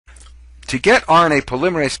To get RNA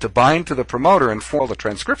polymerase to bind to the promoter and form the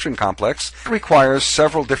transcription complex requires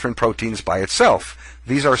several different proteins by itself.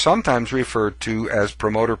 These are sometimes referred to as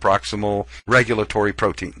promoter proximal regulatory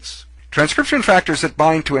proteins. Transcription factors that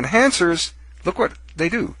bind to enhancers, look what they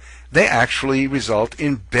do. They actually result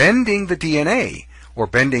in bending the DNA, or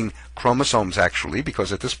bending chromosomes actually,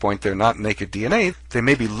 because at this point they're not naked DNA. They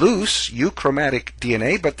may be loose, euchromatic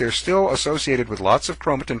DNA, but they're still associated with lots of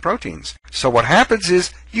chromatin proteins. So what happens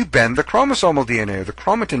is you bend the chromosomal DNA, or the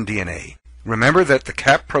chromatin DNA. Remember that the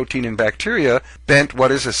cap protein in bacteria bent what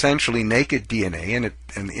is essentially naked DNA,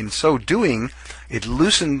 and in so doing, it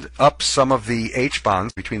loosened up some of the H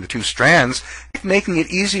bonds between the two strands, making it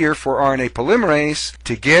easier for RNA polymerase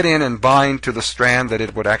to get in and bind to the strand that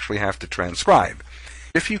it would actually have to transcribe.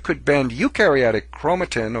 If you could bend eukaryotic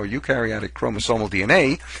chromatin or eukaryotic chromosomal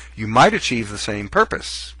DNA, you might achieve the same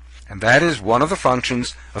purpose. And that is one of the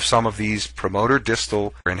functions of some of these promoter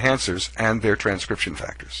distal enhancers and their transcription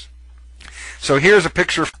factors. So here's a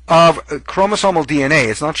picture of chromosomal DNA.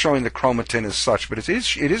 It's not showing the chromatin as such, but it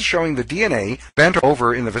is showing the DNA bent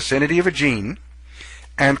over in the vicinity of a gene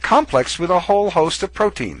and complex with a whole host of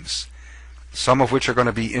proteins, some of which are going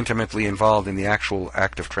to be intimately involved in the actual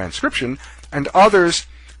act of transcription, and others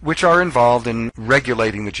which are involved in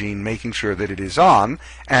regulating the gene, making sure that it is on,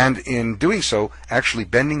 and in doing so, actually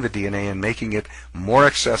bending the DNA and making it more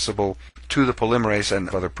accessible to the polymerase and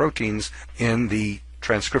other proteins in the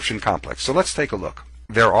transcription complex. So let's take a look.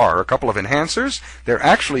 There are a couple of enhancers. They're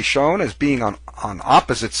actually shown as being on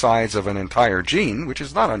opposite sides of an entire gene, which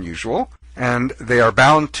is not unusual, and they are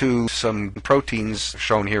bound to some proteins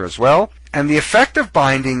shown here as well. And the effect of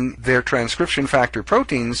binding their transcription factor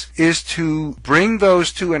proteins is to bring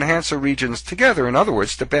those two enhancer regions together, in other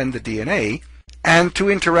words, to bend the DNA, and to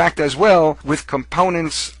interact as well with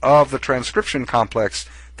components of the transcription complex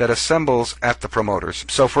that assembles at the promoters.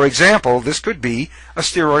 So for example, this could be a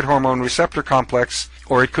steroid hormone receptor complex,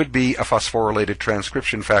 or it could be a phosphorylated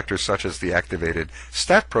transcription factor such as the activated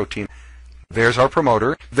STAT protein. There's our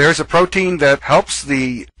promoter. There's a protein that helps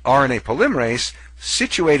the RNA polymerase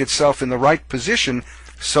situate itself in the right position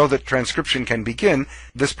so that transcription can begin.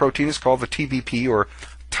 This protein is called the TBP, or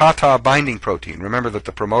TATA binding protein. Remember that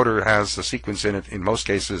the promoter has a sequence in it, in most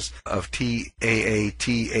cases, of TAA,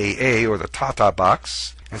 or the TATA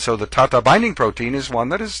box. And so the TATA binding protein is one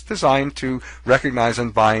that is designed to recognize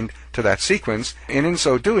and bind to that sequence, and in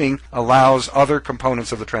so doing allows other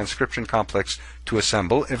components of the transcription complex to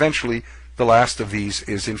assemble. Eventually, the last of these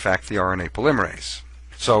is in fact the RNA polymerase.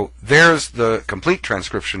 So there's the complete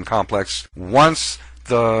transcription complex. Once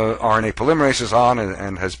the RNA polymerase is on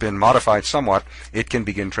and has been modified somewhat, it can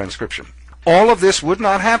begin transcription. All of this would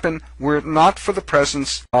not happen were it not for the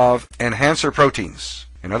presence of enhancer proteins.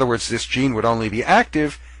 In other words, this gene would only be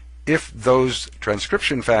active if those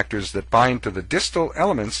transcription factors that bind to the distal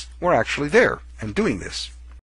elements were actually there and doing this.